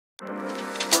Haven't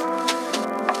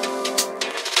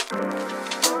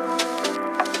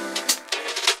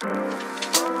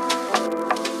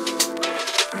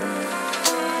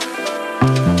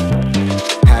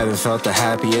felt the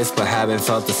happiest, but haven't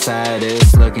felt the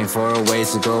saddest. Looking for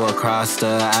ways to go across the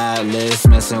atlas.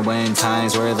 Missing when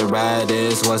times where the rat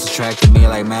is. What's attracting me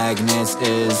like magnets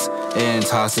is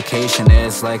intoxication.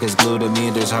 It's like it's glued to me,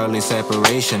 there's hardly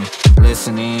separation.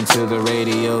 Listening to the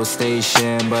radio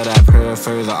station, but I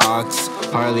prefer the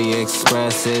aux. Hardly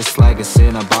express, it's like it's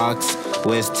in a box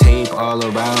with tape all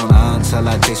around until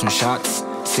I take some shots.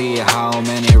 See how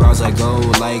many rounds I go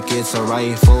like it's a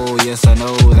rifle. Yes, I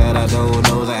know that I don't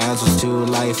know the answers to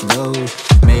life though.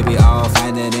 Maybe I'll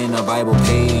find it in a Bible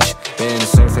page. Been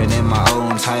surfing in my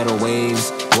own tidal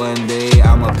waves. One day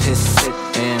I'ma piss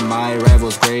in my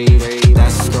rival's grave.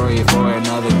 That's a story for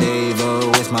another day though.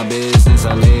 With my business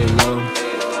I lay low.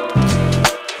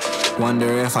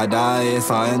 Wonder if I die, if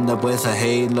I end up with a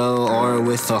halo or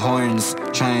with the horns.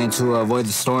 Trying to avoid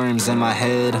the storms in my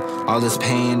head. All this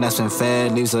pain that's been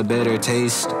fed leaves a bitter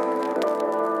taste.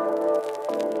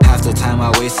 Half the time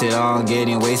I wasted on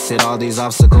getting wasted. All these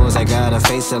obstacles I gotta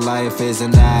face it. Life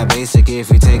isn't that basic if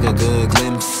you take a good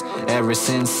glimpse. Ever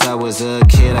since I was a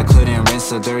kid I couldn't rinse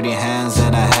the dirty hands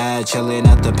that I had. Chilling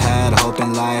at the pad,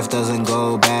 hoping life doesn't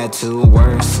go bad to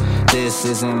worse. This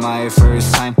isn't my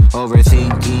first time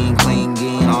overthinking,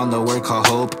 clinging on the word called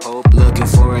hope. Looking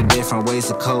for a different ways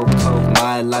to cope.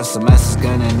 My life's a mess, is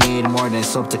gonna need more than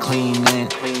soap to clean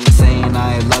it. Saying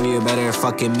I love you, better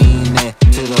fucking mean it.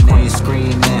 To the point you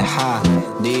screaming, ha.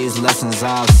 These lessons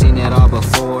I've seen it all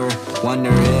before.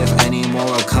 Wonder if any more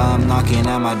will come knocking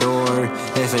at my door.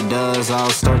 If it does, I'll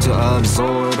start to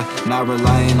absorb. Not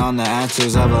relying on the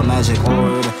answers of a magic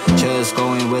orb. Just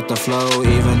going with the flow,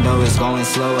 even though it's going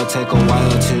slow. It'll take a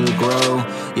while to grow.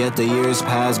 Yet the years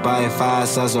pass by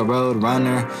fast as a road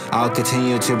runner. I'll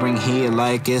continue to bring heat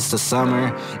like it's the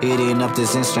summer. Eating up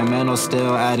this instrumental,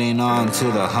 still adding on to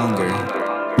the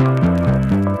hunger.